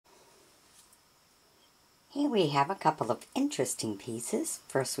Here we have a couple of interesting pieces.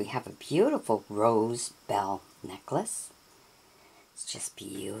 First we have a beautiful rose bell necklace. It's just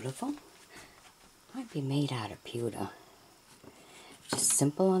beautiful. Might be made out of pewter. Just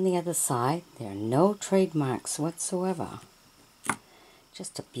simple on the other side. There are no trademarks whatsoever.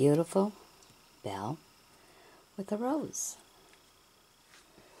 Just a beautiful bell with a rose.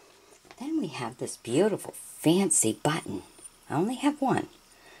 Then we have this beautiful fancy button. I only have one.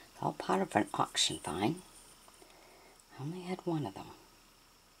 It's all part of an auction find. I only had one of them.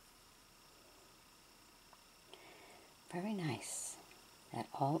 Very nice. That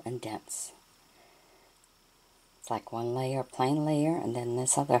all indents. It's like one layer, plain layer, and then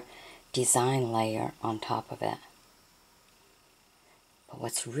this other design layer on top of it. But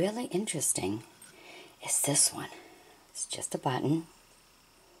what's really interesting is this one. It's just a button.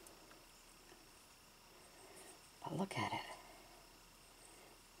 But look at it.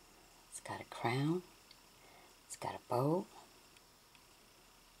 It's got a crown. It's got a bow.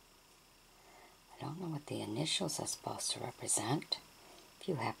 I don't know what the initials are supposed to represent. If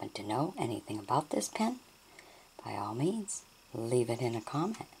you happen to know anything about this pen, by all means, leave it in a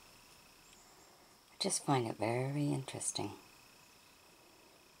comment. I just find it very interesting.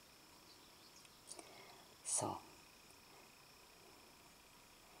 So,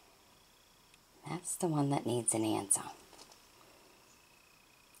 that's the one that needs an answer.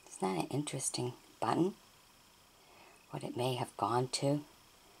 Isn't that an interesting button? What it may have gone to?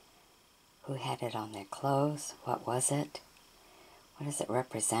 Who had it on their clothes? What was it? What does it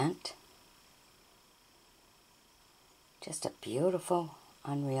represent? Just a beautiful,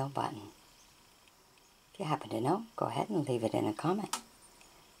 unreal button. If you happen to know, go ahead and leave it in a comment.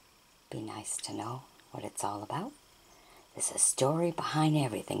 Be nice to know what it's all about. There's a story behind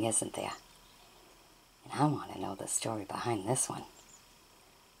everything, isn't there? And I want to know the story behind this one.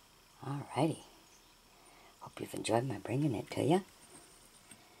 Alrighty. Hope you've enjoyed my bringing it to you.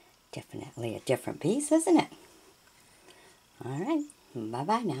 Definitely a different piece, isn't it? Alright.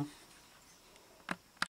 Bye-bye now.